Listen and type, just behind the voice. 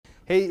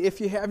Hey,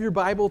 if you have your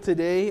Bible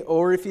today,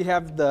 or if you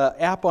have the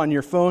app on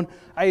your phone,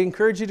 I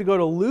encourage you to go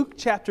to Luke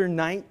chapter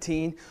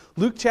 19.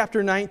 Luke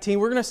chapter 19,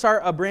 we're going to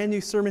start a brand new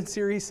sermon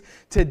series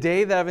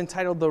today that I've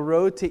entitled The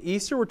Road to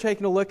Easter. We're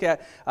taking a look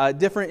at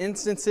different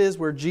instances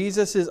where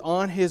Jesus is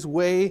on his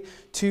way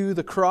to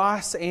the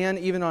cross, and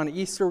even on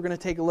Easter, we're going to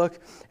take a look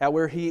at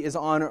where he is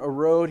on a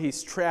road.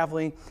 He's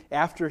traveling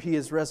after he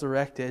is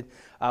resurrected.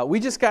 We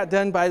just got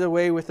done, by the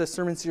way, with a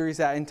sermon series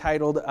that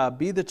entitled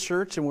Be the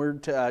Church, and we're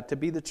to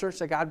be the church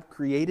that God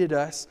created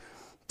us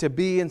to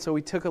be. And so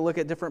we took a look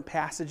at different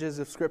passages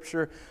of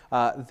Scripture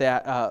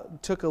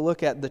that took a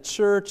look at the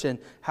church and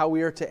how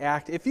we are to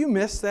act. If you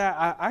missed that,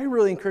 I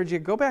really encourage you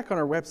to go back on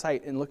our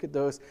website and look at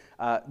those.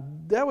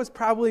 That was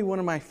probably one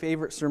of my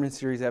favorite sermon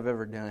series I've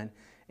ever done.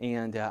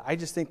 And I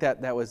just think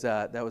that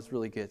was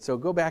really good. So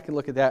go back and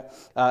look at that.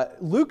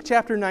 Luke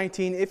chapter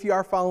 19, if you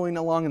are following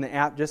along in the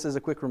app, just as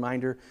a quick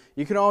reminder,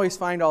 you can always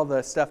find all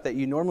the stuff that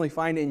you normally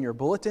find in your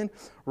bulletin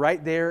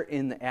right there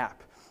in the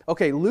app.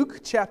 Okay,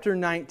 Luke chapter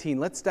 19.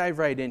 Let's dive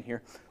right in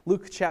here.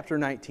 Luke chapter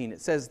 19. It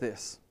says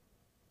this.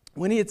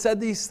 When he had said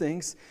these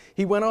things,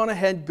 he went on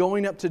ahead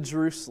going up to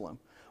Jerusalem.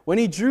 When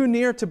he drew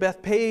near to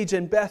Bethpage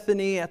and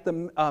Bethany at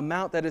the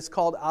mount that is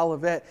called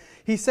Olivet,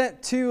 he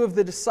sent two of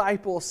the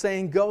disciples,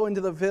 saying, "Go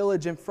into the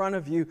village in front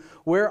of you,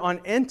 where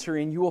on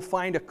entering you will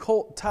find a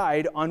colt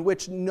tied on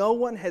which no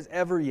one has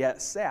ever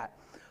yet sat.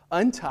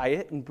 Untie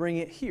it and bring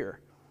it here.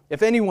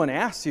 If anyone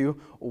asks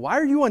you, 'Why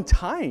are you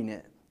untying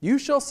it?' you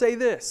shall say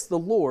this, 'The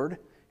Lord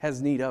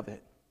has need of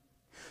it.'"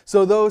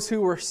 So those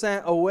who were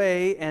sent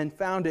away and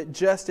found it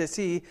just as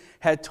he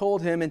had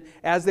told him. And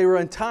as they were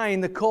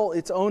untying the colt,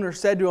 its owner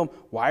said to him,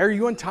 "Why are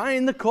you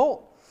untying the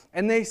colt?"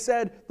 And they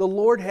said, "The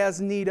Lord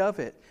has need of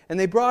it." And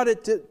they brought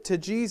it to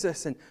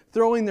Jesus, and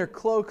throwing their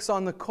cloaks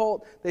on the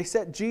colt, they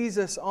set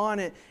Jesus on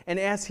it. And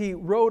as he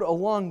rode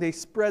along, they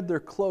spread their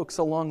cloaks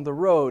along the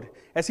road.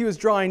 As he was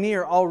drawing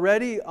near,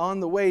 already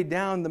on the way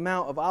down the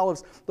Mount of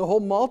Olives, the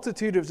whole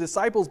multitude of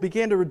disciples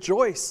began to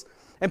rejoice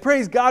and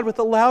praise God with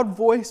a loud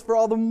voice for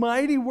all the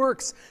mighty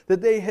works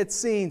that they had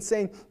seen,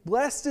 saying,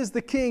 "Blessed is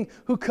the King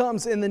who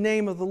comes in the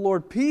name of the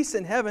Lord, peace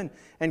in heaven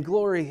and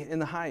glory in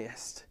the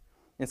highest."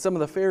 And some of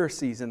the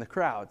Pharisees in the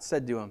crowd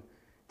said to him,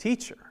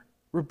 "Teacher,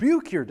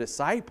 rebuke your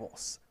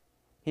disciples."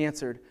 He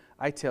answered,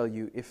 "I tell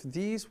you, if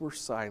these were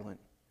silent,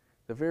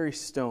 the very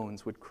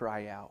stones would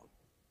cry out."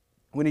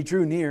 When he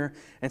drew near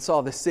and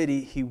saw the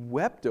city, he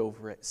wept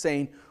over it,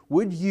 saying,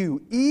 "Would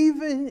you,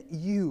 even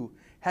you,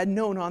 had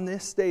known on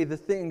this day the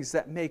things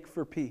that make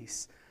for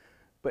peace.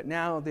 But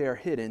now they are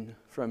hidden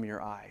from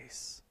your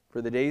eyes.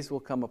 For the days will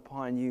come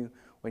upon you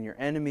when your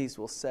enemies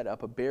will set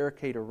up a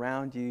barricade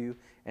around you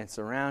and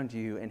surround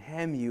you and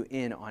hem you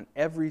in on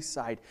every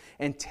side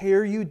and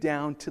tear you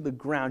down to the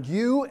ground,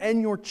 you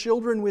and your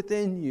children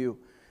within you.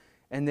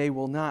 And they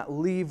will not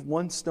leave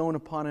one stone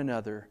upon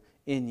another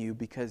in you,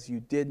 because you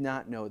did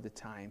not know the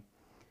time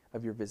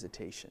of your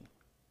visitation."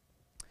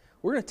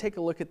 We're going to take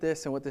a look at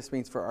this and what this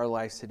means for our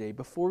lives today.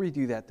 Before we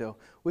do that, though,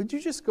 would you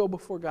just go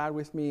before God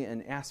with me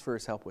and ask for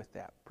His help with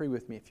that? Pray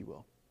with me if you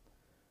will.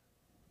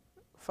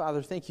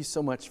 Father, thank you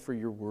so much for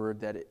your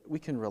word, that we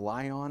can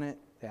rely on it,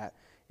 that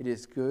it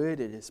is good,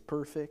 it is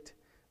perfect,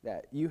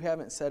 that you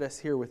haven't set us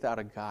here without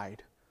a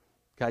guide.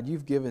 God,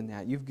 you've given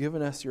that. You've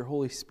given us your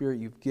Holy Spirit.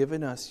 You've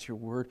given us your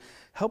word.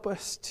 Help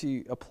us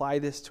to apply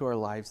this to our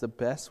lives the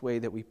best way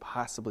that we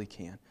possibly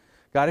can.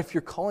 God, if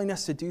you're calling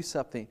us to do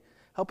something,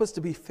 help us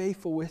to be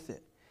faithful with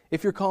it.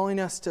 If you're calling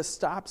us to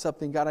stop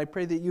something, God, I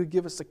pray that you would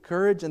give us the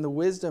courage and the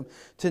wisdom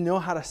to know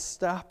how to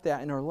stop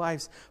that in our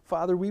lives.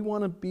 Father, we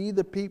want to be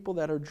the people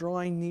that are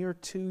drawing near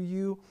to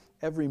you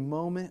every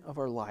moment of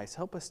our lives.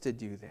 Help us to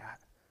do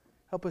that.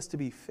 Help us to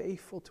be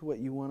faithful to what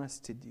you want us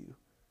to do.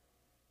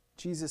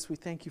 Jesus, we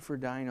thank you for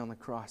dying on the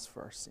cross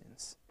for our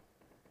sins.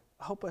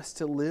 Help us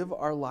to live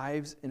our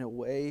lives in a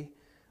way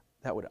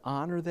that would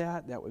honor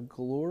that would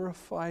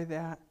glorify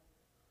that.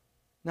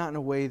 Not in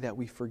a way that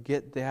we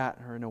forget that,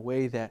 or in a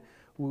way that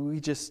we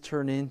just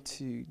turn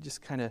into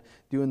just kind of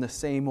doing the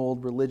same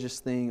old religious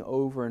thing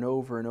over and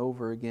over and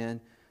over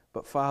again.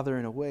 But Father,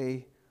 in a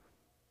way,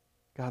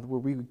 God, where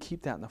we would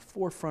keep that in the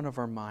forefront of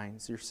our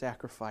minds, your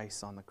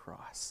sacrifice on the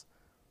cross.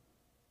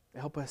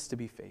 Help us to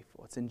be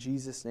faithful. It's in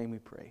Jesus' name we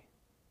pray.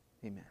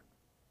 Amen.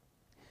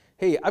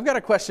 Hey, I've got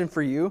a question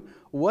for you.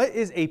 What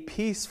is a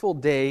peaceful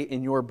day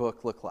in your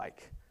book look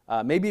like?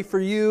 Maybe for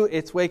you,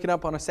 it's waking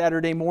up on a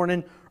Saturday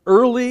morning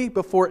early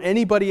before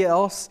anybody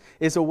else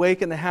is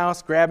awake in the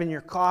house, grabbing your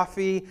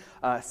coffee,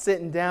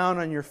 sitting down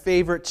on your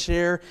favorite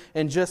chair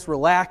and just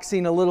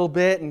relaxing a little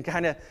bit and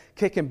kind of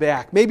kicking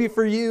back. Maybe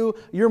for you,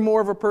 you're more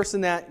of a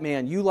person that,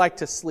 man, you like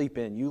to sleep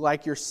in. You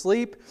like your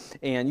sleep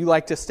and you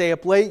like to stay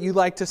up late. You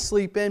like to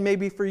sleep in.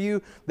 Maybe for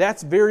you,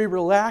 that's very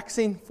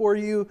relaxing for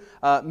you.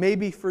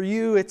 Maybe for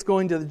you, it's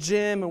going to the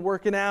gym and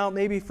working out.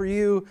 Maybe for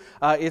you,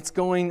 it's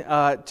going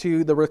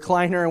to the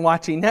recliner and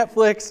watching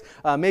Netflix.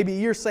 Maybe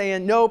you're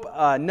saying, nope,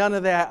 none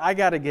of that. I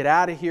got to get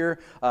out of here.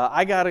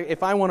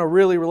 If I want a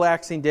really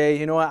relaxing day,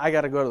 you know what? I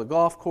got to go to the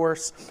golf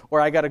course, or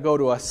I got to go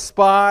to a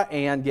spa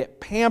and get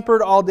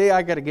pampered all day.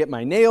 I got to get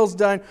my nails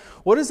done.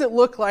 What does it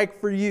look like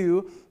for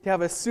you to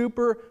have a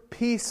super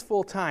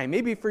peaceful time?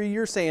 Maybe for you,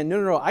 you're saying,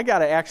 no, I got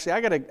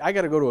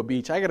to go to a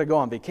beach. I got to go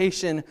on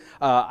vacation.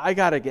 I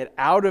got to get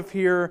out of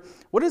here.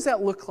 What does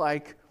that look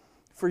like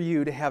for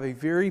you to have a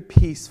very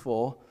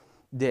peaceful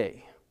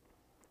day?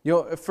 You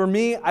know, for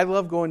me, I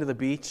love going to the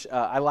beach.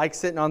 I like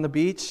sitting on the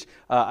beach.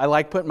 I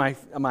like putting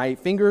my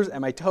fingers and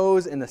my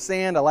toes in the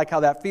sand. I like how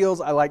that feels.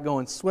 I like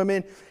going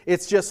swimming.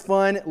 It's just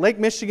fun. Lake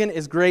Michigan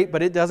is great,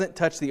 but it doesn't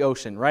touch the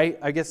ocean, right?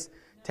 I guess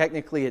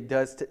technically it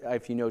does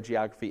if you know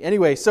geography.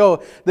 Anyway,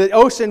 so the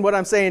ocean, what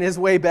I'm saying, is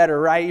way better,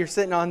 right? You're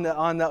sitting on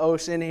the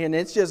ocean, and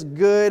it's just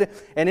good,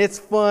 and it's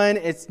fun.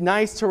 It's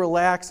nice to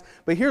relax.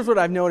 But here's what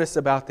I've noticed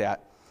about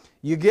that.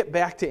 You get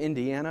back to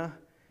Indiana,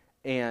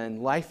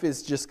 and life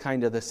is just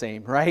kind of the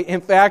same, right? In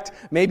fact,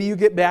 maybe you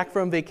get back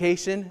from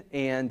vacation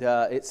and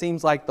it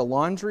seems like the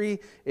laundry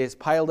is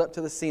piled up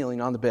to the ceiling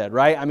on the bed,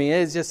 right? I mean,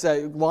 it's just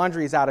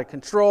laundry is out of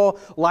control.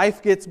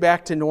 Life gets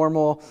back to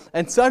normal,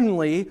 and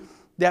suddenly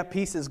that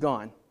peace is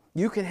gone.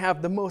 You can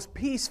have the most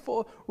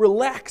peaceful,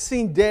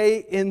 relaxing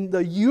day in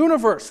the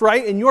universe,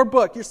 right? In your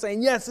book, you're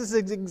saying, yes, this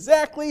is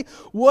exactly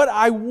what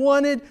I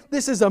wanted.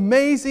 This is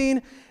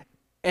amazing.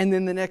 And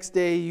then the next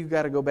day, you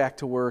got to go back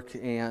to work,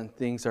 and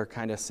things are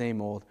kind of same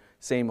old,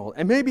 same old.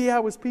 And maybe I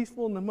was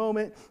peaceful in the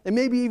moment, and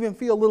maybe even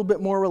feel a little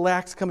bit more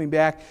relaxed coming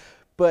back.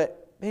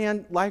 But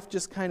man, life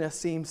just kind of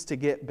seems to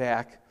get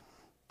back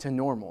to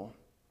normal.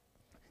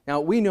 Now,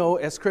 we know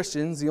as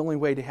Christians, the only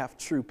way to have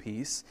true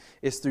peace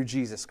is through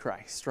Jesus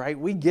Christ, right?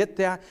 We get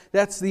that.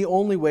 That's the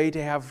only way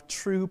to have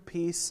true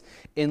peace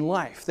in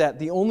life. That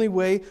the only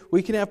way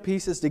we can have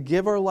peace is to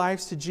give our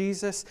lives to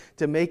Jesus,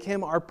 to make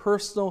Him our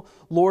personal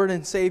Lord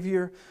and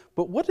Savior.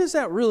 But what does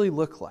that really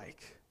look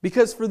like?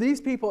 Because for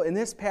these people in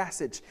this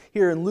passage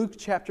here in Luke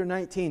chapter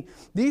 19,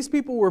 these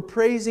people were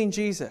praising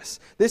Jesus.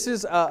 This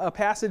is a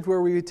passage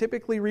where we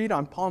typically read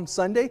on Palm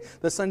Sunday,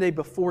 the Sunday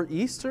before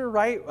Easter,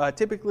 right?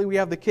 Typically we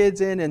have the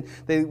kids in and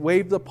they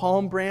wave the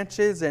palm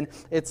branches, and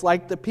it's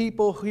like the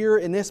people here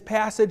in this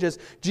passage as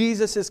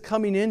Jesus is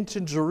coming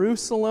into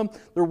Jerusalem,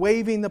 they're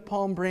waving the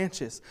palm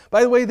branches.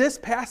 By the way, this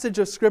passage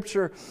of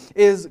Scripture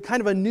is kind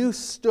of a new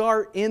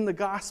start in the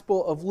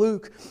Gospel of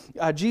Luke.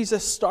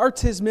 Jesus starts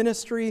His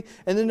ministry,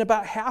 and then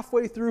about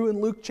halfway through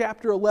in Luke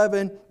chapter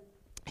 11,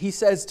 He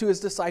says to His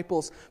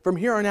disciples, from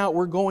here on out,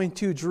 we're going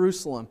to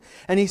Jerusalem.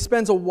 And He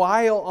spends a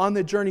while on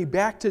the journey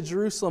back to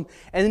Jerusalem,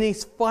 and then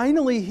He's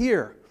finally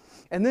here.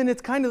 And then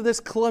it's kind of this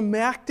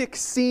climactic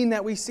scene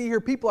that we see here.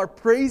 People are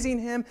praising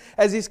Him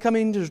as He's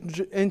coming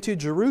into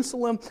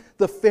Jerusalem.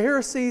 The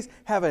Pharisees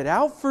have it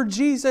out for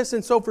Jesus.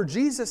 And so for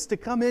Jesus to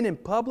come in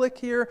public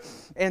here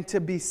and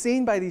to be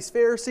seen by these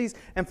Pharisees,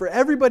 and for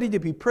everybody to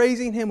be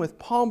praising Him with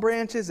palm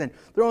branches and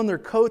throwing their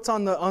coats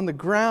on the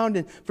ground,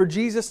 and for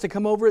Jesus to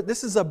come over it,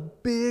 this is a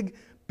big,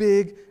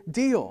 big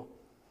deal.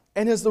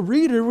 And as the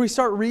reader, we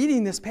start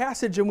reading this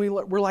passage and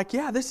we're like,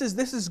 yeah, this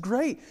is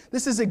great.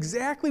 This is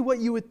exactly what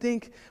you would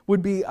think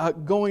would be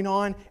going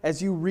on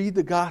as you read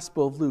the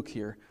Gospel of Luke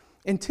here.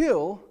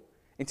 Until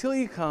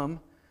you come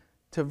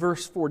to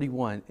verse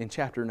 41 in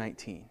chapter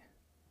 19.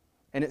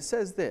 And it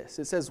says this.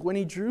 It says, when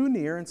He drew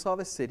near and saw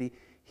the city,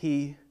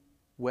 He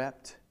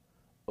wept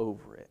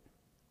over it.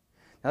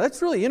 Now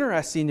that's really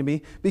interesting to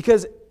me,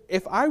 because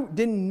if I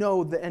didn't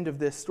know the end of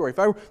this story, if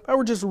I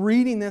were just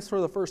reading this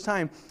for the first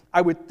time, I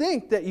would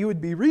think that you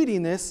would be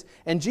reading this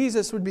and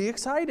Jesus would be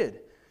excited.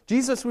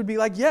 Jesus would be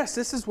like, yes,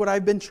 this is what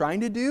I've been trying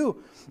to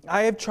do.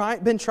 I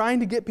have been trying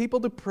to get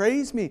people to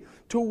praise Me,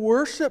 to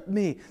worship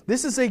Me.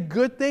 This is a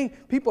good thing.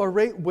 People are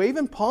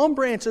waving palm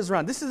branches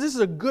around. This is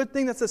a good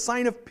thing. That's a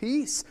sign of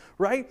peace,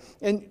 right?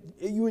 And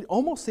you would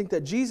almost think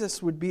that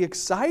Jesus would be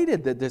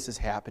excited that this is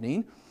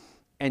happening.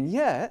 And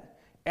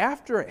yet,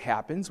 after it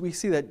happens, we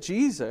see that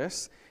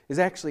Jesus is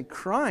actually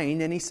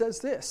crying, and He says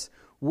this,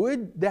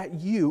 would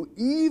that you,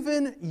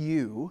 even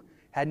you,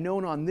 had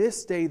known on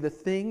this day the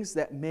things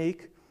that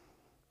make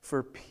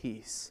for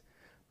peace,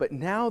 but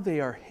now they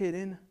are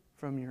hidden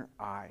from your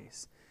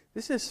eyes.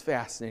 This is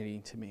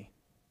fascinating to me.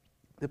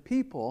 The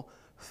people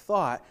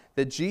thought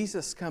that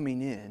Jesus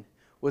coming in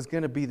was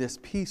going to be this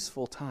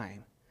peaceful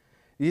time.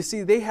 You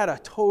see, they had a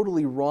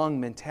totally wrong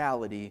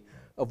mentality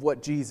of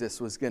what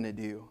Jesus was going to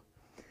do.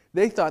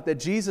 They thought that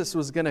Jesus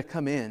was going to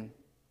come in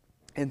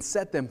and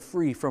set them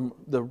free from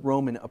the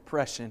Roman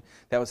oppression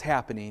that was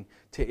happening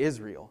to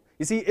Israel.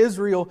 You see,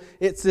 Israel,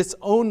 it's its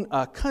own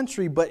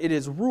country, but it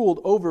is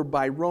ruled over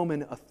by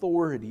Roman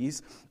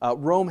authorities.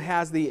 Rome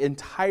has the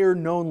entire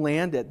known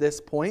land at this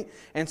point,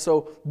 and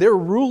so they're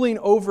ruling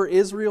over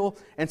Israel,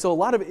 and so a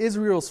lot of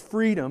Israel's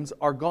freedoms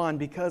are gone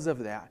because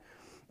of that.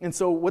 And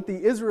so what the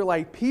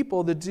Israelite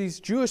people, these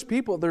Jewish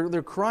people,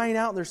 they're crying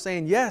out, they're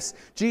saying, yes,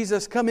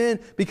 Jesus, come in,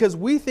 because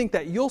we think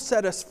that you'll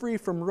set us free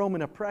from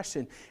Roman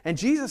oppression. And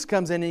Jesus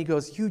comes in and he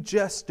goes, you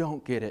just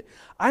don't get it.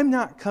 I'm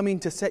not coming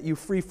to set you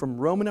free from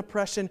Roman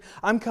oppression.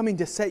 I'm coming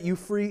to set you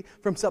free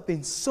from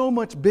something so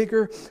much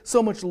bigger,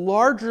 so much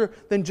larger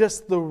than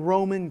just the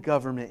Roman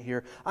government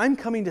here. I'm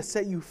coming to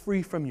set you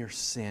free from your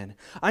sin.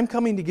 I'm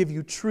coming to give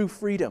you true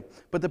freedom.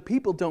 But the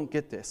people don't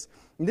get this.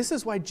 And this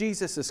is why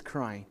Jesus is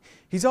crying.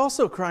 He's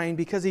also crying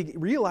because he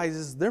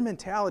realizes their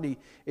mentality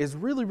is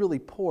really, really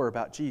poor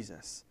about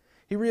Jesus.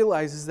 He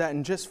realizes that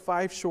in just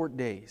 5 short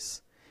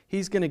days,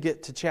 he's going to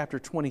get to chapter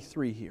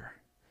 23 here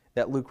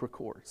that Luke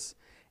records.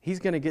 He's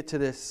going to get to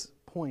this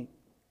point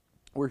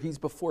where he's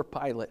before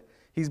Pilate.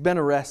 He's been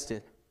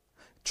arrested.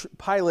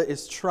 Pilate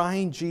is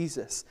trying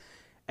Jesus,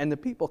 and the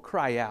people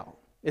cry out.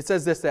 It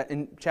says this that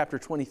in chapter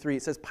 23,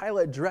 it says,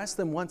 Pilate addressed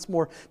them once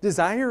more,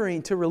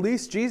 desiring to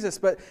release Jesus,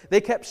 but they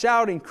kept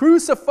shouting,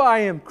 crucify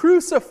him,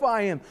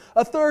 crucify him.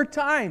 A third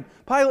time,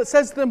 Pilate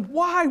says to them,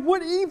 why?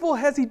 What evil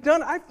has he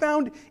done? I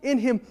found in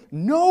him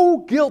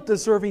no guilt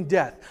deserving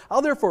death.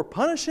 I'll therefore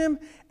punish him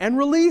and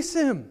release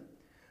him.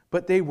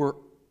 But they were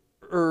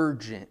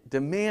urgent,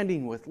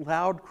 demanding with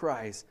loud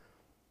cries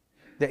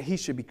that he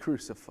should be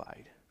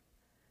crucified.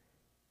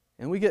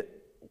 And we get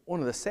one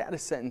of the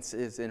saddest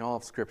sentences in all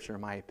of Scripture,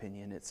 in my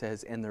opinion. It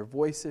says, and their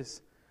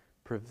voices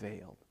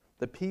prevailed.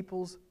 The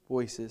people's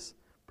voices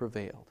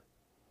prevailed.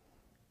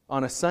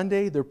 On a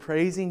Sunday, they're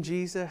praising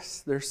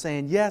Jesus. They're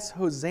saying, yes,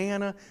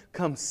 Hosanna,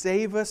 come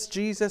save us,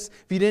 Jesus.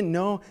 If you didn't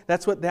know,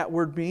 that's what that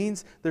word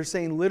means. They're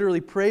saying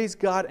literally, praise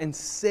God and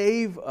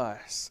save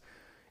us.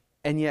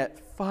 And yet,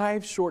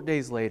 5 short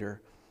days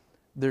later,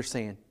 they're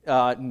saying,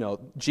 no,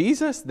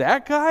 Jesus,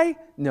 that guy?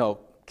 No,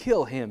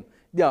 kill him.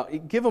 No,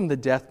 give him the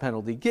death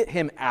penalty. Get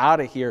him out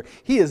of here.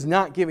 He is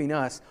not giving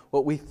us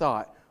what we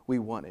thought we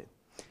wanted.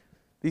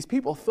 These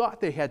people thought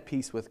they had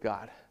peace with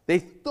God. They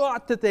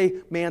thought that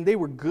they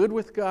were good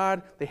with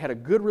God. They had a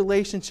good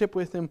relationship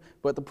with Him.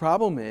 But the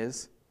problem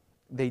is,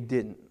 they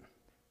didn't.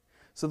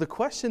 So the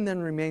question then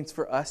remains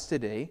for us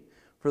today,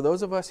 for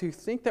those of us who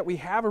think that we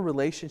have a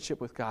relationship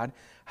with God,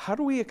 how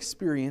do we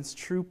experience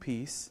true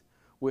peace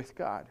with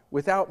God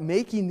without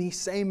making these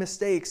same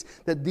mistakes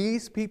that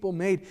these people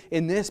made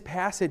in this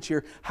passage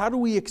here? How do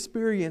we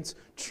experience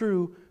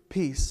true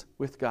peace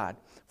with God?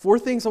 4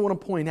 things I want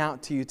to point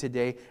out to you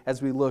today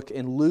as we look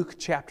in Luke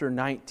chapter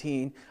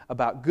 19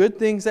 about good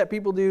things that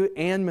people do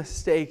and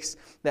mistakes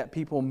that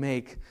people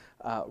make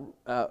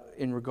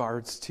in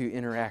regards to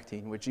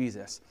interacting with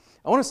Jesus.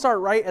 I want to start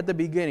right at the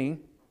beginning.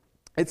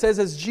 It says,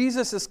 as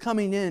Jesus is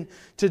coming in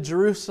to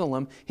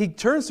Jerusalem, He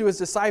turns to His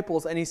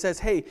disciples and He says,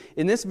 hey,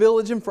 in this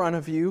village in front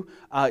of you,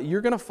 you're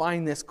going to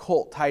find this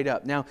colt tied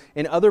up. Now,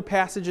 in other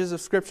passages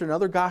of Scripture and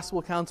other gospel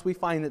accounts, we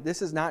find that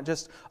this is not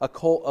just a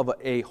colt of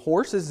a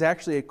horse. This is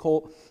actually a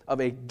colt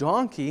of a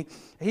donkey.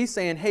 He's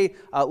saying, hey,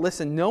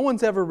 listen, no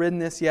one's ever ridden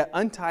this yet.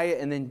 Untie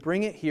it and then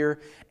bring it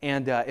here.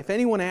 And if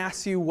anyone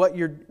asks you what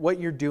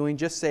you're doing,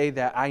 just say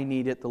that I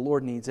need it, the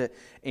Lord needs it.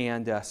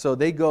 And so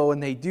they go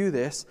and they do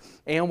this.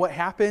 And what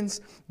happens?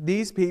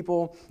 These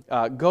people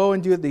go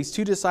and do it. These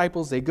 2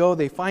 disciples, they go,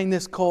 they find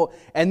this colt.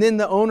 And then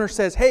the owner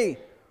says, hey,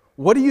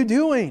 what are you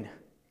doing?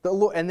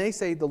 And they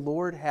say, the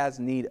Lord has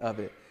need of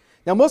it.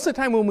 Now, most of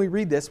the time when we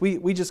read this,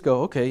 we just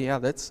go, okay, yeah,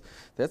 that's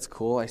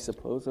cool, I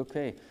suppose.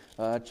 Okay,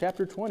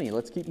 chapter 20,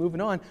 let's keep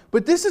moving on.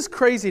 But this is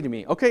crazy to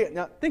me. Okay,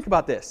 now think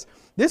about this.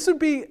 This would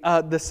be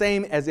the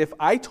same as if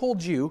I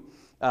told you,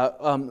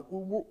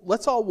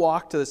 let's all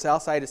walk to the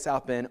south side of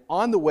South Bend.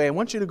 On the way, I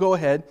want you to go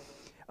ahead.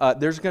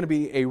 There's going to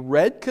be a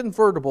red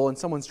convertible in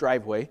someone's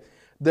driveway.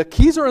 The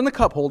keys are in the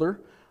cup holder.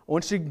 I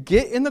want you to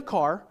get in the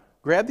car,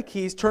 grab the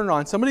keys, turn it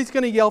on. Somebody's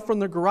going to yell from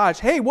the garage,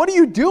 hey, what are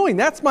you doing?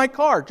 That's my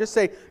car. Just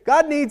say,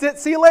 God needs it,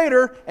 see you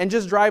later, and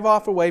just drive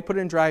off away, put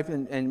it in drive,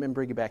 and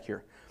bring it back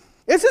here.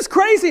 This is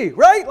crazy,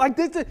 right? Like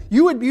this,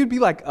 you'd be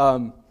like,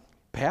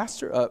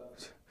 Pastor,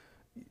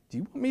 do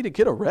you want me to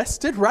get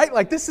arrested, right?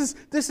 Like this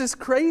is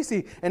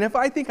crazy. And if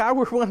I think I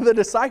were one of the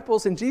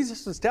disciples and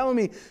Jesus was telling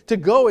me to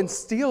go and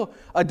steal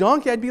a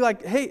donkey, I'd be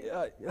like, hey,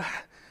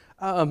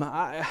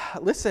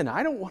 listen,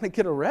 I don't want to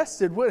get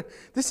arrested.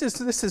 This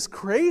is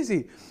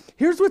crazy.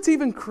 Here's what's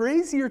even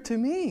crazier to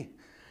me.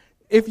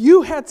 If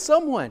you had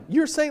someone,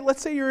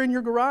 let's say you're in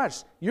your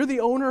garage, you're the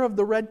owner of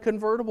the red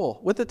convertible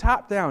with the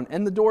top down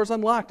and the doors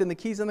unlocked and the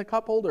keys in the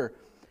cup holder,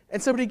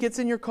 and somebody gets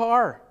in your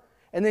car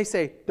and they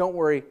say, don't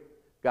worry,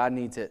 God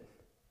needs it.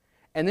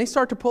 And they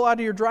start to pull out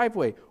of your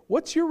driveway.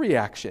 What's your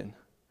reaction?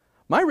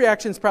 My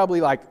reaction is probably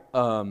like,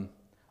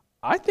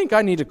 I think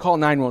I need to call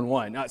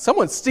 911.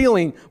 Someone's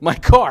stealing my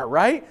car,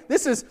 right?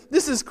 This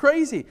is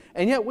crazy.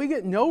 And yet we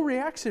get no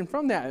reaction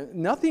from that.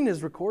 Nothing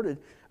is recorded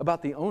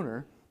about the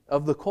owner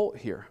of the colt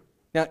here.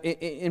 Now,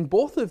 in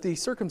both of these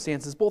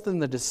circumstances, both in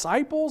the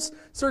disciples'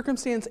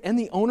 circumstance and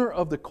the owner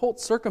of the colt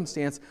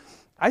circumstance,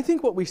 I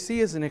think what we see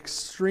is an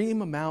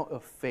extreme amount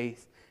of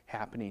faith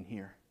happening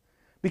here.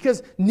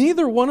 Because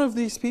neither one of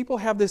these people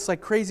have this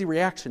like crazy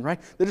reaction, right?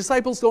 The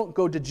disciples don't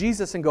go to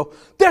Jesus and go,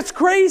 "That's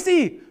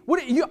crazy!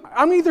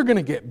 I'm either going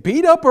to get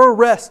beat up or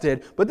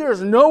arrested, but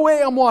there's no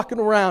way I'm walking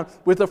around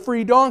with a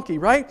free donkey,"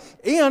 right?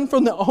 And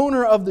from the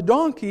owner of the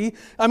donkey,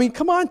 I mean,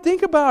 come on,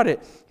 think about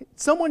it.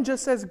 Someone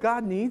just says,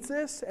 "God needs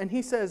this," and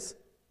he says,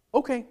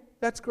 "Okay,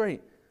 that's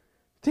great."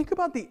 Think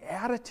about the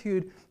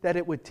attitude that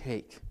it would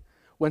take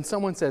when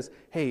someone says,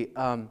 "Hey,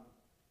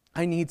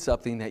 I need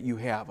something that you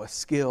have, a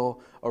skill,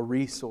 a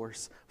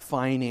resource,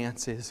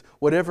 finances,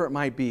 whatever it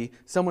might be."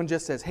 Someone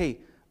just says,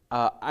 "Hey,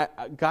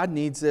 God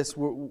needs this.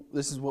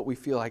 This is what we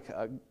feel like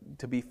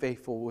to be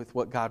faithful with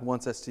what God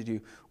wants us to do.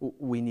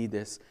 We need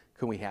this.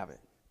 Can we have it?"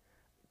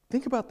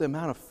 Think about the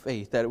amount of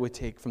faith that it would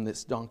take from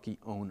this donkey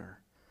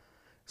owner.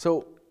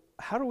 So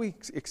how do we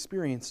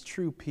experience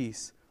true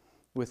peace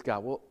with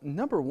God? Well,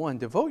 number one,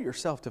 devote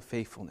yourself to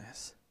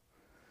faithfulness.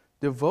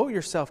 Devote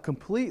yourself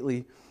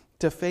completely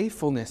to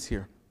faithfulness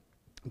here.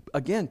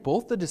 Again,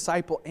 both the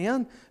disciple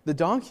and the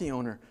donkey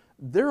owner,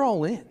 they're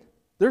all in.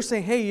 They're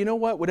saying, "Hey, you know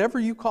what? Whatever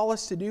you call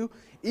us to do,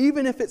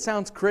 even if it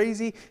sounds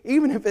crazy,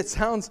 even if it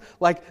sounds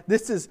like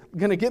this is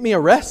going to get me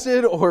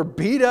arrested or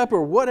beat up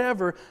or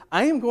whatever,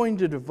 I am going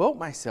to devote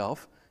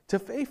myself to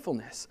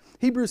faithfulness."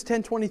 Hebrews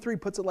 10:23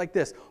 puts it like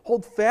this: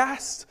 "Hold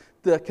fast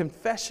the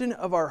confession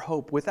of our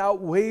hope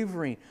without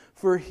wavering,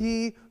 for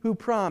he who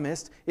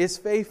promised is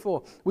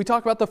faithful." We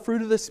talk about the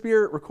fruit of the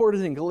Spirit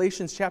recorded in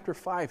Galatians chapter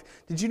 5.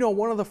 Did you know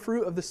one of the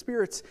fruit of the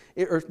Spirit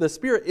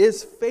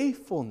is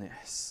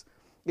faithfulness?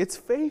 It's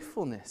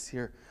faithfulness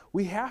here.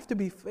 We have to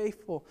be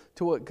faithful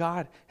to what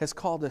God has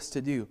called us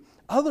to do.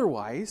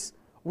 Otherwise,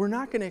 we're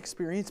not going to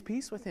experience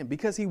peace with Him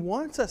because He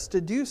wants us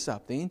to do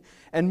something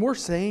and we're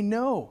saying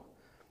no.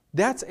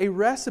 That's a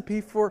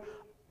recipe for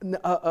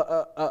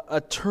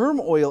a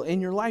turmoil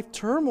in your life,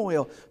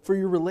 turmoil for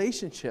your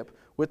relationship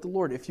with the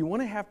Lord. If you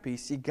want to have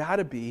peace, you got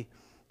to be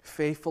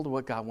faithful to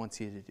what God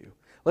wants you to do.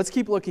 Let's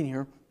keep looking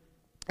here.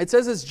 It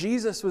says as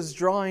Jesus was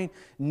drawing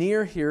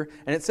near here,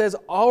 and it says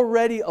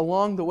already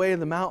along the way of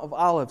the Mount of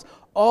Olives,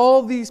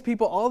 all these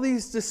people, all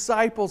these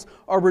disciples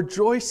are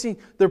rejoicing.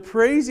 They're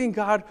praising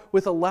God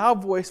with a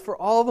loud voice for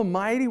all the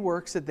mighty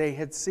works that they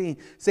had seen,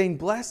 saying,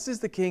 "Blessed is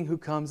the King who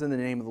comes in the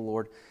name of the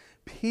Lord.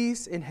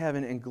 Peace in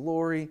heaven and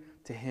glory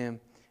to Him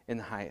in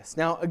the highest."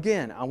 Now,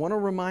 again, I want to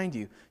remind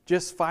you,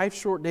 just 5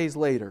 short days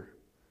later,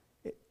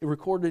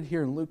 recorded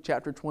here in Luke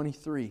chapter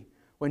 23,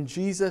 when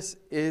Jesus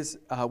is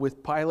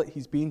with Pilate,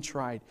 He's being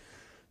tried.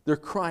 They're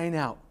crying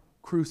out,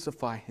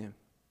 "Crucify Him,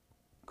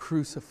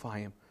 crucify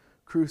Him,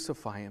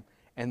 crucify Him."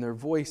 And their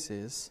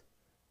voices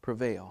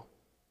prevail.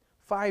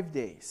 5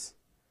 days.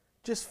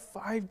 Just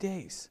 5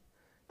 days.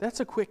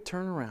 That's a quick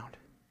turnaround.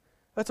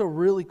 That's a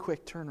really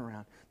quick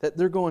turnaround. That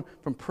they're going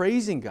from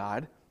praising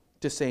God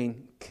to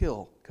saying,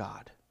 "Kill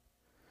God."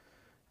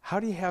 How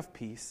do you have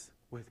peace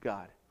with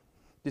God?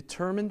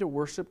 Determined to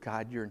worship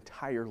God your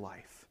entire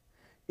life.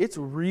 It's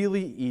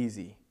really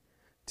easy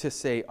to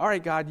say, "All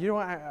right, God, you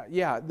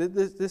know,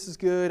 this is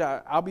good.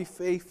 I'll be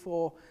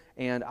faithful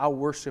and I'll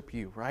worship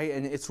you," right?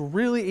 And it's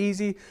really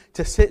easy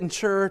to sit in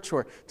church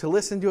or to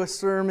listen to a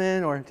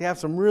sermon or to have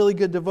some really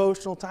good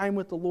devotional time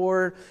with the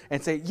Lord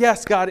and say,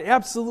 "Yes, God,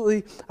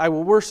 absolutely, I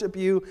will worship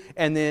you."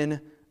 And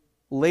then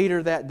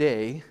later that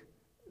day,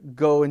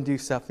 go and do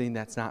something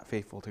that's not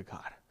faithful to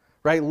God.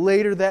 Right?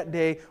 Later that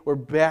day, we're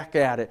back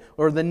at it.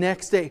 Or the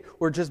next day,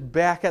 we're just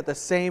back at the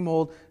same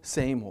old,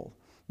 same old.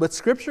 But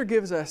Scripture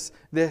gives us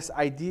this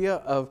idea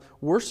of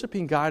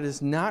worshiping God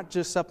is not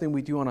just something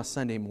we do on a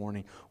Sunday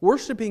morning.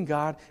 Worshiping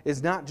God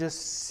is not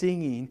just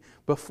singing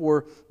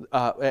before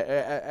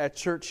at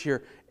church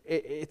here.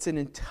 It's an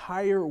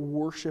entire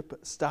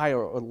worship style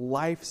or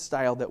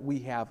lifestyle that we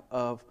have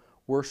of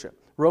worship.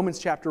 Romans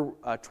chapter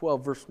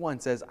 12, verse 1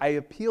 says, "I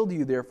appeal to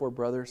you, therefore,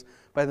 brothers,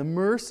 by the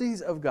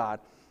mercies of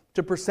God,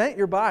 to present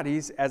your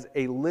bodies as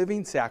a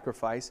living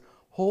sacrifice,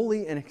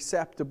 holy and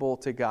acceptable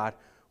to God,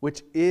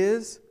 which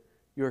is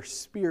your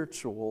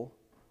spiritual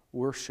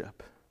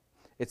worship."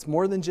 It's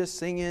more than just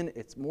singing.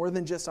 It's more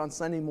than just on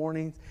Sunday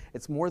mornings.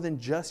 It's more than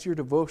just your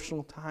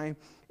devotional time.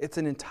 It's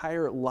an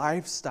entire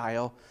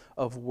lifestyle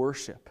of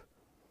worship.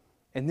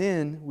 And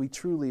then we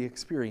truly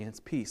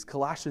experience peace.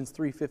 Colossians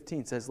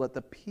 3:15 says, "Let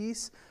the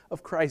peace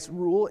of Christ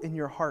rule in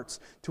your hearts,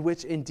 to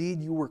which indeed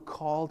you were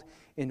called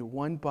in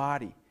one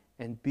body,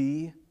 and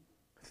be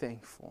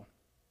thankful."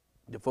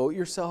 Devote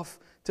yourself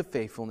to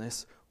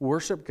faithfulness.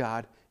 Worship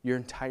God your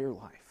entire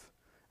life.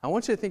 I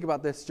want you to think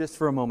about this just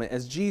for a moment.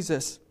 As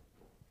Jesus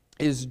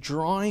is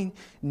drawing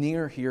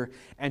near here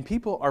and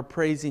people are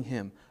praising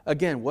Him.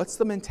 Again, what's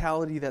the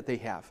mentality that they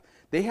have?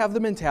 They have the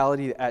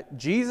mentality that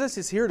Jesus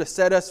is here to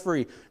set us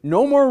free.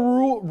 No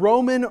more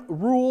Roman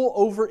rule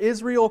over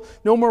Israel.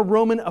 No more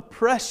Roman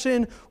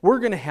oppression. We're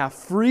going to have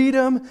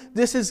freedom.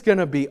 This is going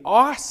to be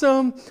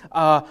awesome.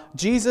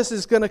 Jesus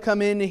is going to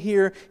come into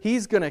here.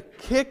 He's going to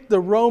kick the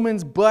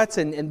Romans' butts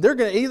and they're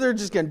going to either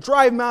just going to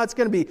drive them out. It's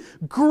going to be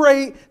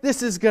great.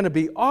 This is going to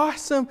be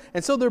awesome.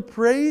 And so they're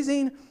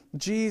praising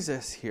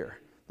Jesus here.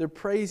 They're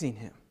praising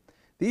Him.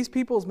 These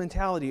people's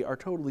mentality are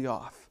totally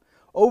off.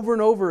 Over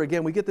and over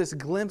again, we get this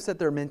glimpse that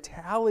their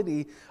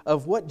mentality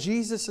of what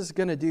Jesus is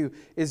going to do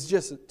is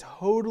just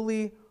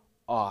totally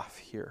off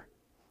here.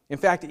 In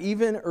fact,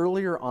 even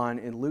earlier on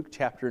in Luke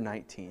chapter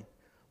 19,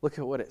 look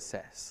at what it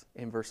says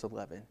in verse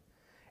 11.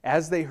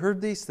 As they heard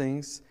these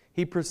things,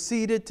 he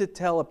proceeded to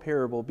tell a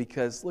parable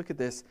because, look at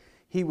this,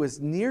 he was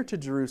near to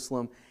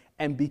Jerusalem,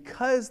 and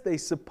because they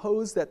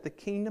supposed that the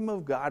kingdom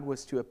of God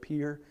was to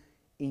appear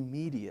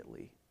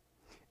immediately.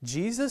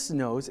 Jesus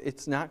knows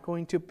it's not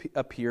going to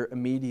appear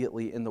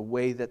immediately in the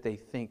way that they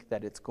think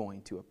that it's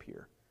going to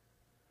appear.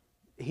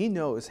 He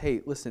knows,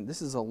 hey, listen,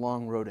 this is a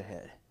long road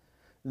ahead.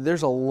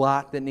 There's a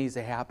lot that needs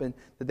to happen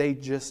that they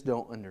just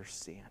don't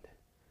understand.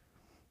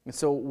 And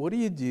so what do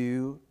you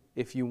do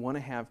if you want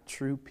to have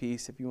true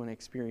peace, if you want to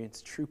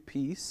experience true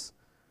peace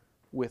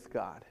with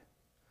God?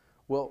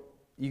 Well,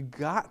 you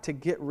got to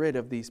get rid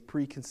of these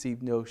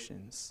preconceived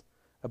notions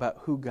about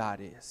who God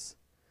is.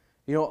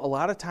 You know, a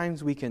lot of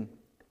times we can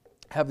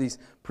have these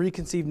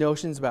preconceived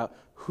notions about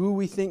who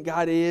we think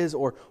God is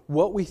or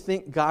what we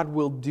think God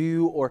will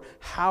do or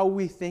how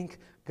we think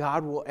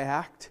God will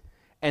act.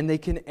 And they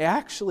can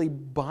actually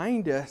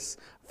bind us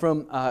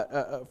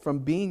from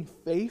being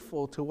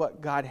faithful to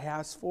what God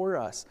has for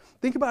us.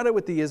 Think about it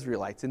with the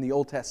Israelites in the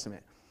Old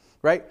Testament,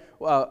 right?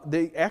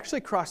 They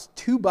actually cross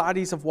 2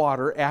 bodies of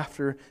water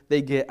after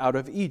they get out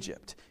of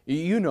Egypt.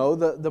 You know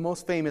the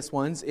most famous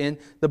ones in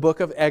the book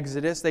of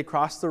Exodus. They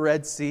cross the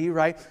Red Sea,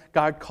 right?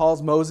 God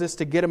calls Moses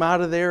to get them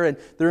out of there, and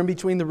they're in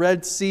between the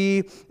Red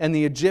Sea and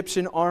the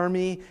Egyptian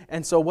army.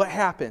 And so what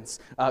happens?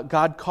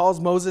 God calls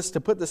Moses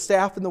to put the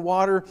staff in the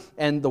water,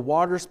 and the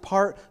waters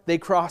part. They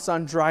cross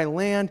on dry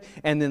land,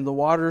 and then the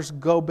waters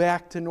go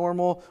back to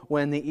normal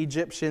when the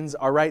Egyptians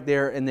are right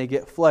there and they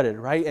get flooded,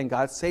 right? And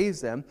God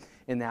saves them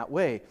in that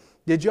way.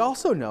 Did you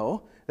also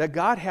know that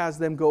God has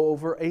them go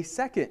over a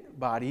second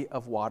body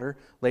of water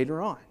later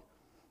on?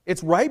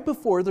 It's right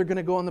before they're going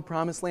to go on the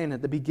Promised Land.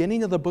 At the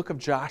beginning of the book of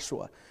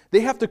Joshua,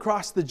 they have to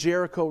cross the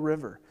Jericho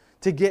River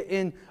to get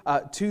in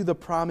to the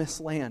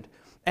Promised Land.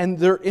 And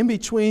they're in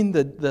between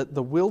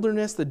the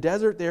wilderness, the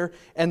desert there,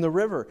 and the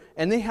river.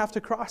 And they have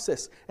to cross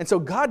this. And so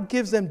God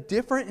gives them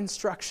different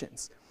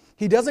instructions.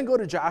 He doesn't go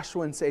to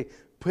Joshua and say,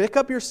 pick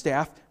up your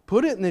staff,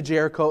 put it in the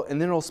Jericho, and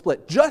then it'll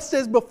split, just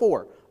as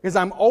before. Because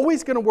I'm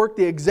always going to work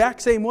the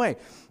exact same way.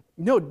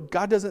 No,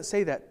 God doesn't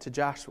say that to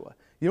Joshua.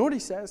 You know what he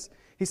says?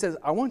 He says,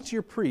 I want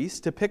your priests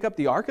to pick up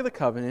the Ark of the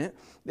Covenant.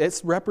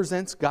 This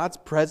represents God's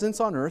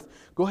presence on earth.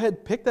 Go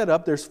ahead, pick that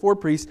up. There's 4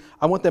 priests.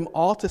 I want them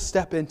all to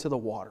step into the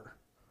water.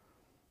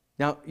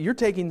 Now, you're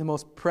taking the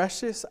most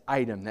precious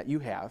item that you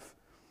have,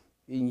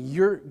 and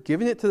you're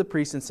giving it to the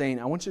priest and saying,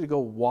 I want you to go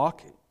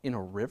walk in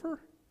a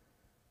river?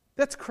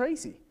 That's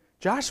crazy.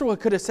 Joshua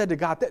could have said to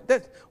God,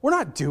 we're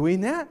not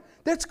doing that.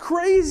 That's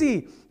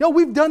crazy. No,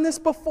 we've done this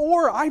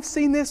before. I've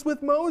seen this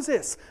with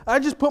Moses. I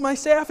just put my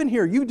staff in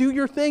here. You do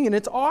your thing, and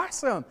it's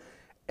awesome.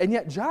 And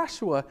yet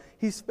Joshua,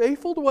 he's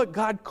faithful to what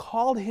God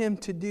called him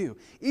to do.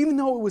 Even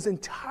though it was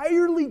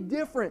entirely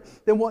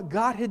different than what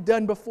God had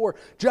done before,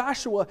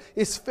 Joshua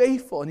is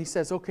faithful. And he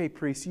says, okay,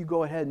 priest, you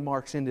go ahead and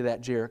march into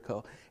that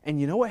Jericho. And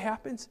you know what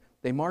happens?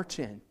 They march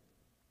in.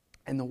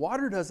 And the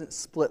water doesn't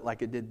split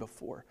like it did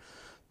before.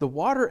 The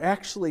water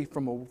actually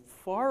from a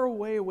far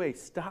away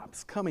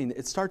stops coming.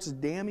 It starts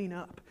damming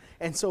up.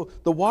 And so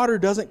the water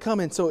doesn't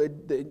come in. So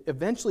it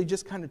eventually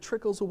just kind of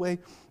trickles away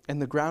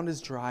and the ground is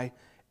dry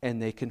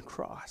and they can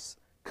cross.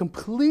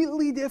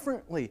 Completely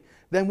differently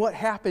than what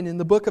happened in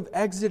the book of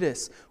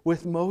Exodus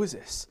with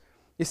Moses.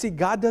 You see,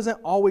 God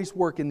doesn't always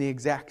work in the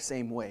exact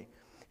same way.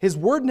 His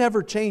word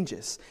never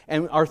changes,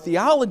 and our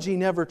theology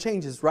never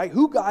changes, right?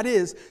 Who God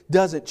is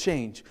doesn't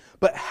change.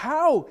 But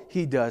how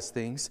He does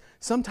things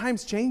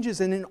sometimes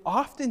changes, and then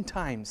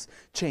oftentimes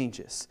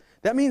changes.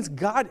 That means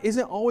God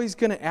isn't always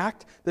going to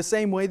act the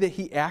same way that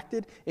He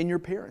acted in your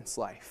parents'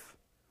 life.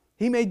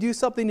 He may do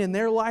something in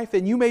their life,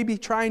 and you may be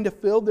trying to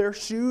fill their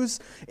shoes,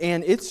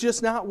 and it's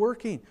just not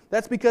working.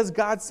 That's because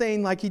God's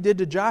saying, like He did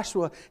to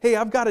Joshua, hey,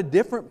 I've got a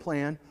different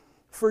plan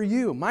for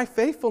you. My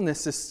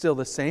faithfulness is still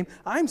the same.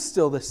 I'm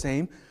still the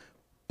same.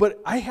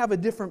 But I have a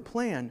different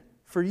plan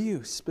for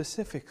you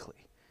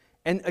specifically.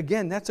 And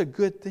again, that's a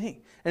good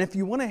thing. And if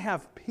you want to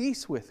have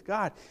peace with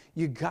God,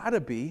 you got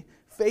to be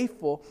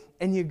faithful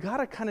and you got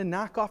to kind of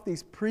knock off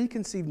these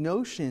preconceived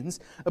notions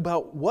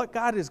about what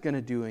God is going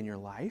to do in your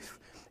life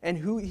and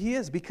who He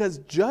is. Because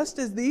just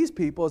as these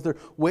people, as they're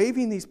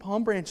waving these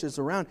palm branches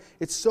around,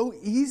 it's so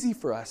easy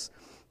for us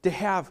to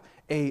have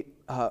a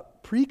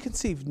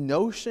preconceived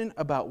notion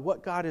about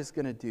what God is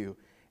going to do,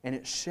 and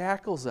it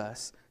shackles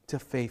us to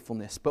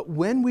faithfulness. But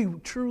when we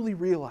truly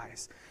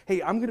realize,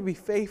 hey, I'm going to be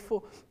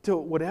faithful to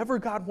whatever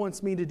God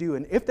wants me to do,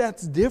 and if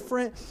that's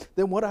different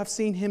than what I've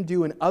seen Him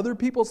do in other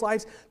people's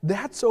lives,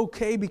 that's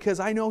okay because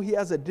I know He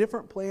has a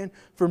different plan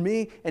for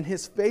me, and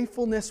His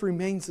faithfulness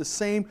remains the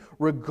same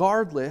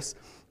regardless.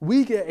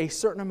 We get a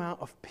certain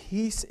amount of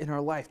peace in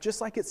our life. Just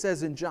like it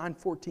says in John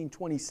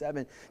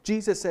 14:27,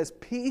 Jesus says,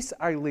 peace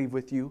I leave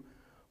with you,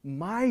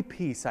 my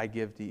peace I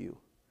give to you.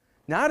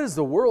 Not as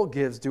the world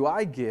gives do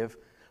I give.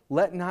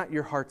 Let not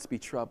your hearts be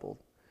troubled,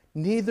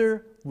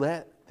 Neither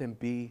let them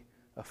be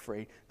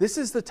afraid. This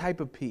is the type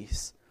of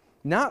peace,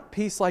 not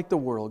peace like the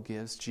world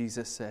gives,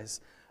 Jesus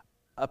says,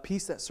 a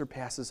peace that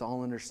surpasses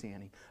all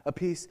understanding, a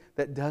peace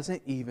that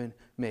doesn't even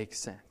make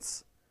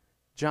sense.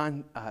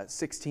 John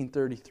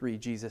 16:33,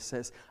 Jesus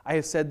says, I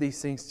have said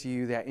these things to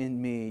you that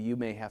in me you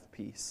may have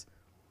peace.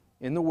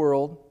 In the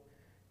world,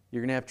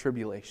 you're going to have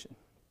tribulation.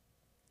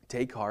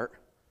 Take heart,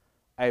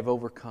 I have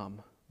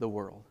overcome the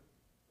world.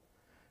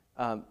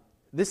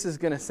 This is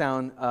going to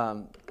sound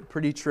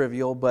pretty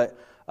trivial, but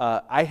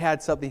I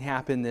had something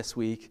happen this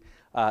week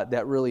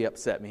that really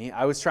upset me.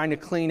 I was trying to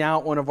clean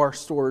out one of our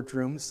storage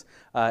rooms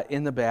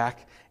in the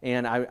back,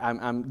 and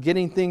I'm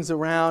getting things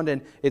around,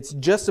 and it's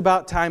just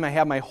about time. I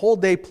have my whole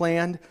day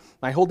planned.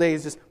 My whole day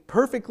is just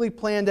perfectly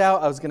planned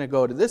out. I was going to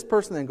go to this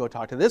person, then go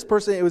talk to this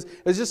person. It was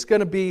just going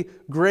to be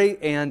great,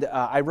 and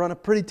I run a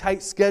pretty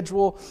tight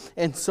schedule,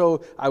 and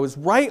so I was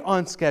right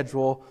on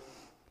schedule.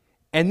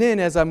 And then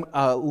as I'm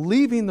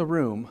leaving the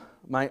room,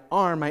 my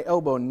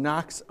elbow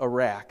knocks a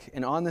rack,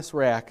 and on this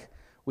rack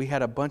we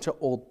had a bunch of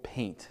old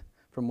paint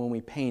from when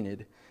we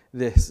painted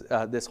this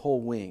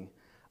whole wing.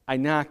 I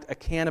knocked a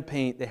can of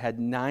paint that had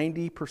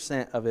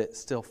 90% of it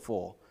still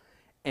full,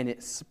 and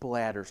it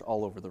splatters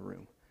all over the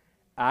room.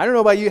 I don't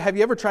know about you, have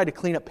you ever tried to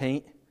clean up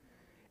paint?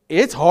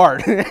 It's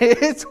hard.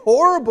 It's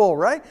horrible,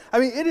 right? I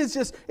mean, it is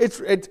just,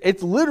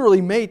 it's literally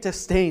made to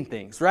stain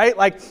things, right?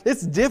 Like,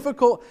 it's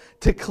difficult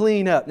to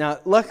clean up. Now,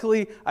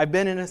 luckily, I've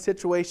been in a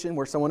situation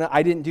where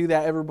I didn't do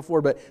that ever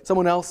before, but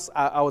someone else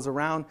I was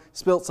around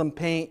spilt some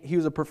paint. He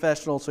was a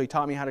professional, so he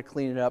taught me how to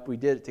clean it up. We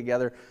did it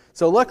together.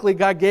 So luckily,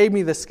 God gave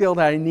me the skill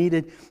that I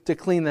needed to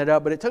clean that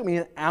up, but it took me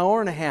an hour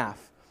and a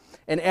half.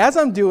 And as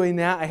I'm doing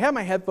that, I have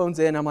my headphones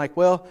in. I'm like,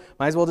 well,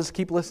 might as well just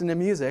keep listening to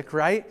music,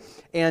 right?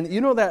 And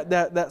you know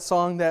that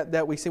song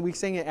that we sing? We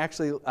sang it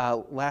actually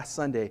last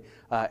Sunday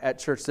at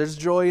church. There's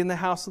joy in the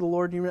house of the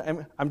Lord.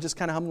 I'm just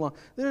kind of humming along.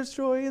 There's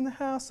joy in the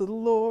house of the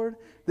Lord.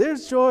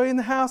 There's joy in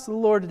the house of the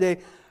Lord today.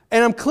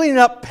 And I'm cleaning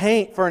up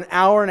paint for an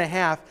hour and a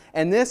half,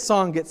 and this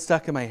song gets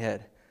stuck in my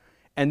head.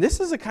 And this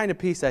is the kind of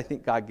peace I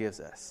think God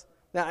gives us.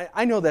 Now,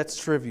 I know that's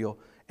trivial,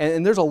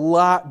 and there's a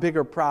lot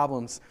bigger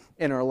problems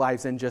in our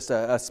lives than just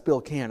a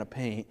spilled can of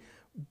paint.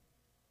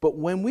 But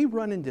when we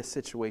run into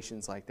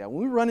situations like that,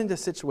 when we run into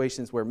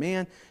situations where,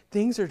 man,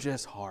 things are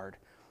just hard.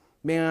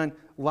 Man,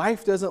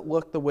 life doesn't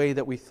look the way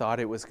that we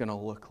thought it was going to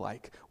look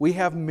like. We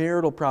have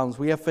marital problems.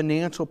 We have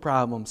financial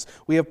problems.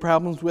 We have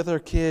problems with our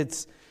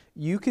kids.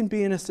 You can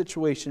be in a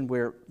situation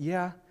where,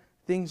 yeah,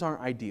 things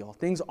aren't ideal.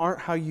 Things aren't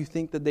how you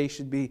think that they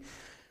should be.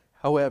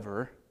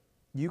 However,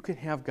 you can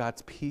have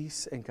God's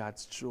peace and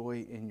God's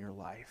joy in your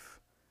life.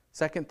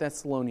 2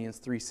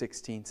 Thessalonians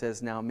 3:16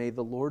 says, now may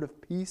the Lord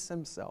of peace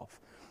himself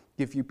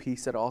give you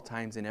peace at all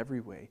times in every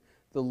way,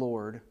 the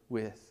Lord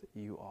with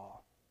you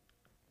all.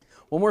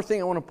 One more thing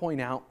I want to point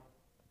out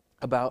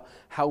about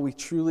how we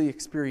truly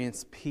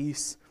experience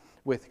peace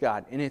with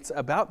God, and it's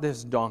about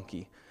this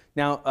donkey.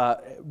 Now,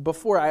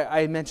 before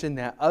I mentioned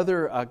that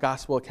other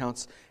gospel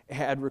accounts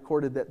had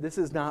recorded that this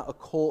is not a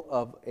cult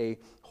of a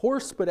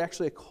horse, but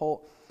actually a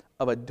cult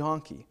of a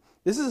donkey.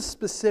 This is a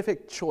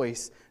specific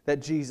choice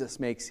that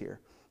Jesus makes here.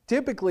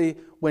 Typically,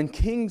 when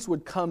kings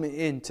would come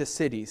into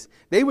cities,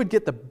 they would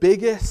get the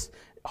biggest,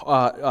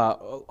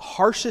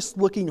 harshest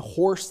looking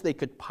horse they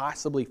could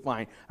possibly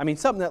find. I mean,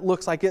 something that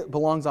looks like it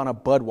belongs on a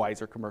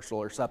Budweiser commercial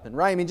or something,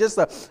 right? I mean, just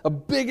the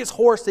biggest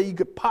horse that you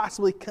could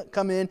possibly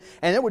come in,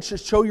 and it would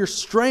just show your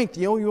strength.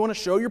 You know, you want to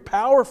show you're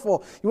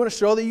powerful. You want to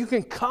show that you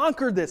can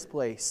conquer this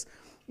place.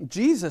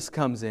 Jesus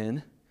comes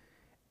in,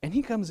 and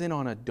he comes in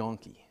on a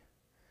donkey.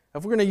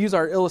 If we're going to use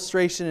our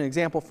illustration and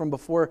example from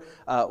before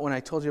when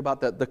I told you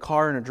about the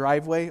car in a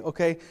driveway,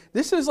 okay?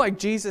 This is like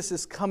Jesus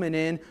is coming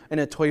in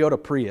a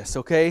Toyota Prius,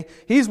 okay?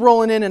 He's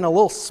rolling in a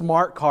little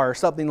smart car or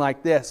something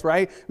like this,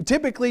 right?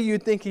 Typically,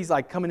 you'd think he's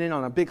like coming in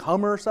on a big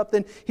Hummer or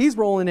something. He's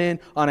rolling in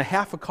on a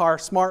half a car,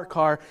 smart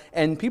car,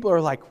 and people are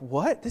like,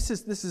 what? This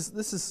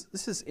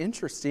is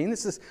interesting.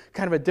 This is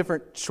kind of a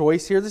different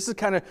choice here. This is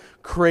kind of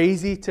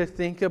crazy to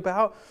think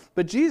about.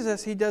 But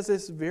Jesus, he does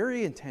this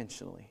very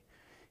intentionally.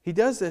 He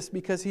does this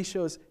because he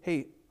shows,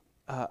 hey,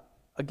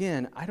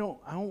 again, I don't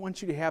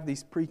want you to have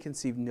these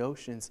preconceived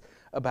notions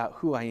about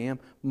who I am.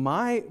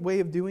 My way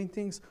of doing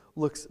things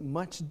looks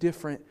much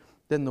different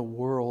than the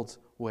world's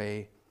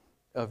way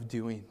of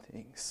doing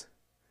things.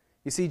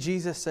 You see,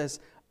 Jesus says,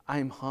 I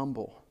am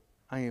humble,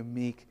 I am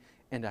meek,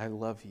 and I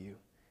love you.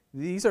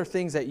 These are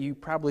things that you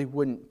probably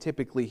wouldn't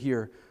typically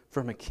hear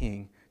from a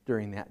king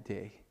during that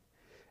day.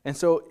 And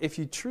so if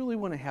you truly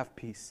want to have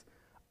peace,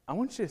 I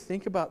want you to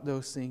think about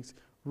those things,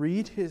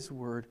 read his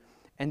word,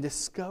 and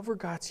discover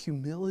God's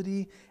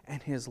humility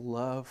and his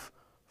love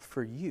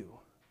for you.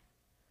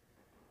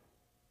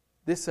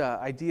 This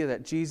idea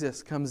that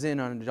Jesus comes in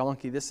on a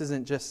donkey, this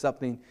isn't just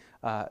something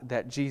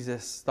that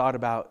Jesus thought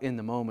about in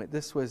the moment.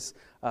 This was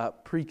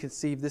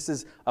preconceived. This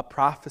is a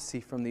prophecy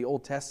from the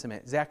Old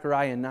Testament.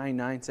 Zechariah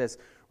 9:9 says,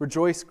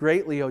 rejoice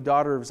greatly, O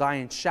daughter of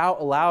Zion.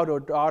 Shout aloud, O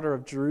daughter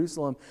of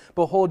Jerusalem.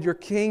 Behold, your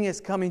king is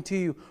coming to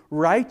you.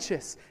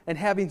 Righteous and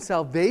having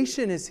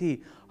salvation is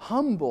he.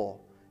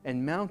 Humble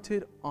and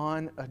mounted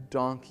on a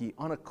donkey,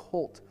 on a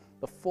colt,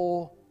 the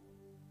foal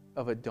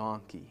of a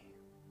donkey.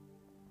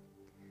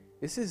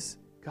 This is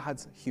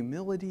God's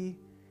humility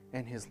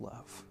and His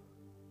love.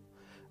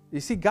 You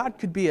see, God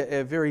could be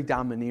a very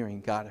domineering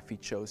God if He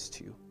chose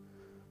to,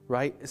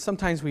 right?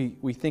 Sometimes we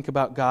think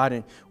about God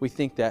and we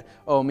think that,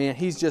 oh man,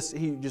 He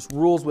just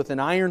rules with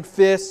an iron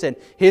fist and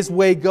His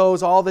way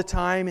goes all the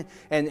time,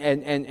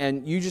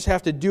 and you just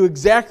have to do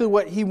exactly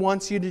what He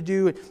wants you to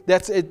do.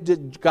 That's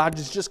it. God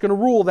is just going to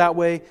rule that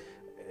way.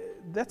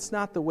 That's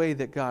not the way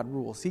that God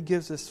rules. He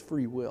gives us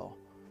free will.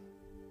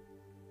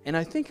 And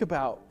I think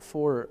about,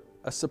 for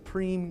a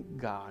supreme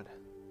God,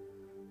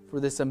 for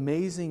this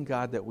amazing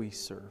God that we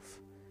serve,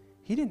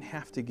 He didn't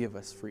have to give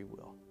us free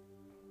will.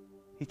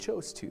 He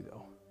chose to,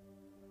 though.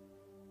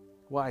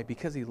 Why?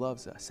 Because He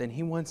loves us, and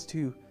He wants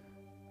to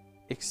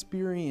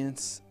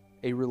experience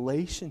a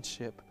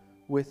relationship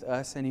with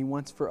us, and He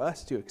wants for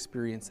us to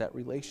experience that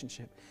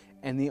relationship.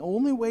 And the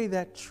only way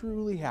that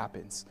truly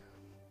happens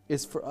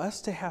is for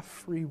us to have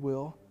free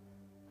will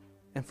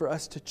and for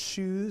us to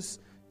choose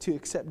to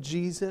accept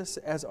Jesus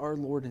as our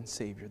Lord and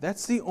Savior.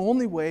 That's the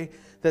only way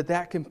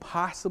that can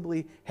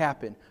possibly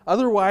happen.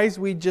 Otherwise,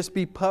 we'd just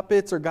be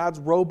puppets or God's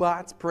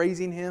robots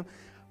praising Him.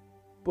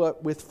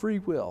 But with free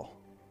will,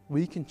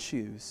 we can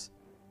choose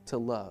to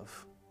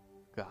love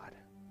God.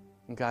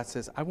 And God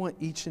says, I want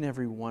each and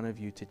every one of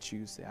you to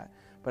choose that.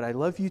 But I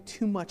love you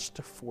too much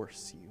to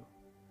force you.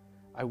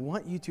 I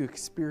want you to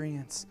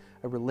experience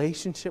a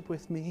relationship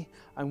with me.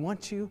 I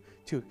want you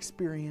to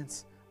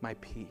experience my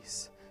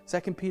peace.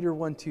 2 Peter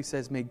 1:2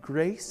 says, may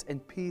grace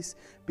and peace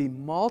be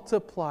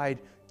multiplied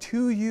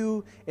to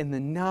you in the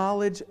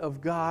knowledge of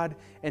God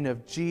and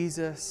of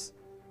Jesus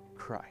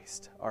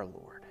Christ, our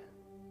Lord.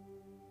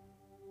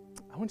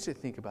 I want you to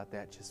think about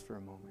that just for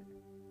a moment.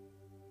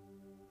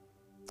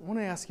 I want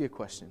to ask you a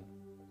question.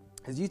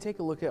 As you take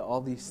a look at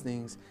all these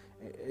things,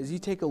 as you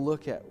take a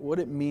look at what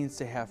it means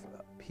to have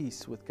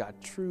peace with God,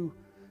 true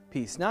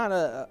peace, not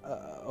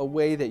a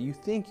way that you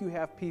think you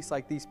have peace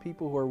like these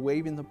people who are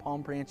waving the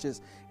palm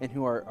branches and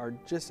who are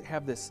just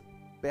have this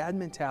bad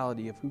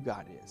mentality of who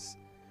God is.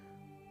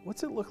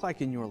 What's it look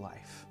like in your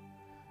life?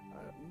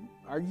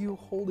 Are you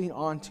holding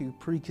on to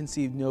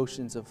preconceived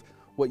notions of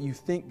what you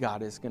think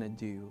God is going to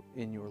do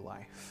in your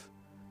life?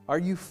 Are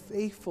you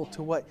faithful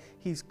to what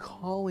He's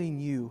calling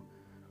you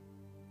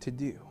to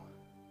do?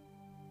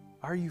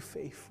 Are you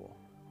faithful?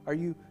 Are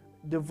you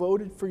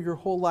devoted for your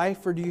whole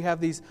life, or do you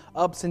have these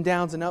ups and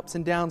downs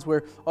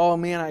where, oh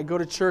man, I go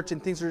to church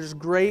and things are just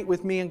great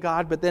with me and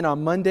God, but then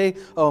on Monday,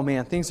 oh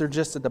man, things are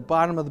just at the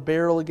bottom of the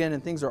barrel again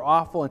and things are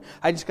awful and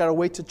I just got to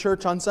wait to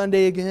church on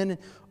Sunday again?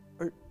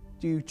 Or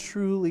do you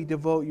truly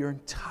devote your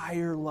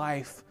entire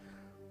life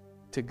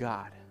to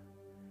God?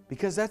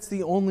 Because that's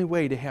the only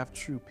way to have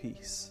true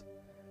peace.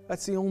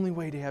 That's the only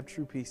way to have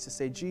true peace, to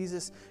say,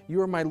 Jesus, you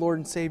are my Lord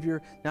and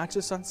Savior, not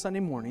just on Sunday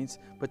mornings,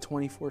 but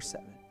 24/7.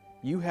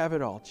 You have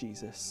it all,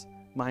 Jesus.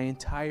 My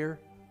entire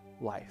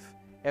life,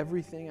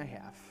 everything I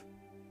have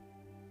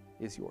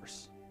is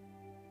yours.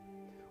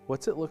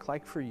 What's it look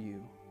like for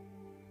you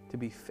to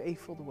be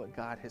faithful to what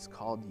God has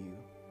called you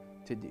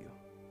to do?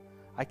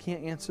 I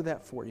can't answer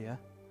that for you.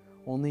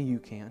 Only you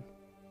can.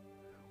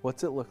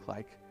 What's it look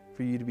like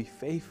for you to be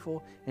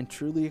faithful and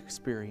truly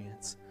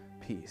experience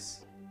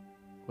peace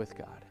with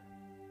God?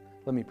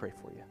 Let me pray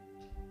for you.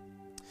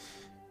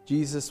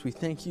 Jesus, we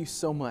thank you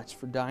so much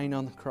for dying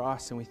on the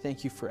cross, and we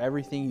thank you for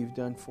everything you've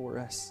done for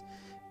us.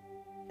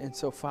 And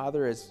so,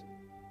 Father, as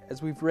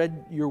we've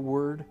read your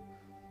word,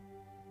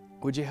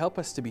 would you help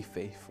us to be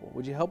faithful?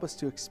 Would you help us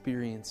to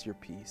experience your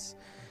peace?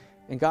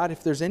 And God,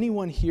 if there's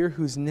anyone here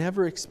who's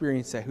never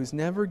experienced that, who's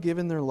never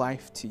given their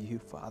life to you,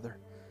 Father,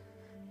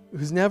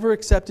 who's never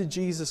accepted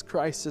Jesus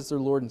Christ as their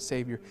Lord and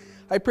Savior,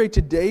 I pray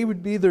today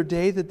would be their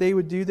day that they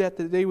would do that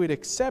they would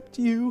accept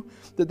you,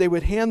 that they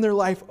would hand their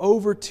life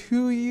over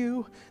to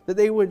you, that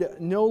they would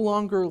no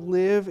longer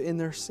live in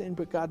their sin,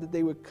 but God, that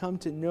they would come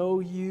to know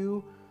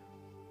you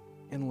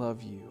and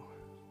love you.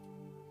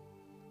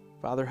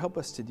 Father, help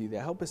us to do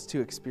that. Help us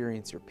to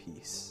experience your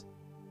peace.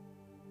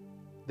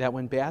 That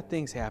when bad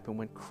things happen,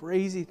 when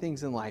crazy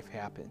things in life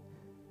happen,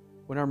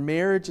 when our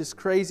marriage is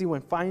crazy,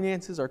 when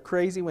finances are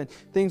crazy, when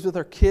things with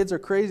our kids are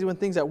crazy, when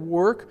things at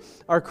work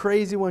are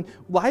crazy, when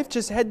life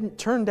just hadn't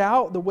turned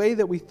out the way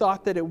that we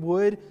thought that it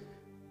would,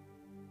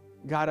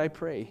 God, I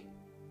pray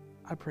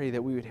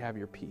that we would have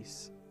your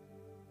peace.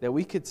 That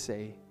we could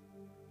say,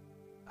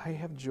 I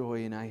have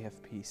joy and I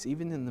have peace,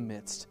 even in the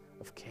midst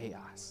of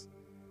chaos.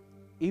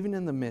 Even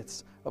in the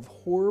midst of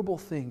horrible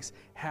things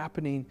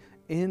happening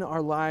in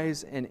our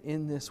lives and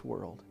in this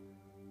world.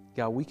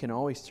 God, we can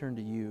always turn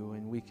to you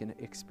and we can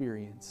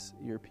experience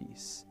your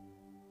peace.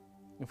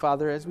 And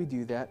Father, as we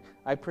do that,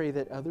 I pray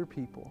that other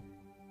people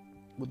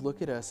would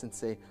look at us and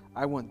say,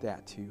 I want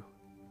that too.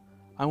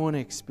 I want to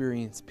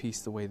experience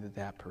peace the way that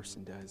that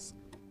person does.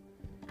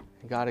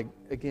 And God,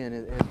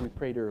 again, as we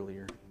prayed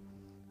earlier,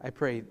 I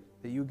pray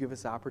that you give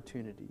us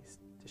opportunities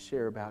to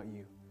share about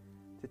you,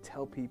 to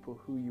tell people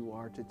who you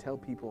are, to tell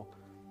people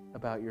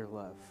about your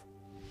love,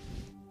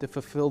 to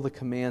fulfill the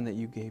command that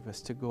you gave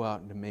us to go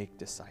out and to make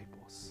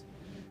disciples.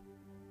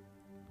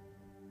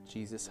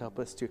 Jesus, help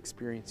us to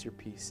experience your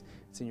peace.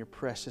 It's in your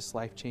precious,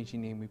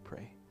 life-changing name we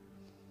pray.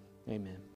 Amen.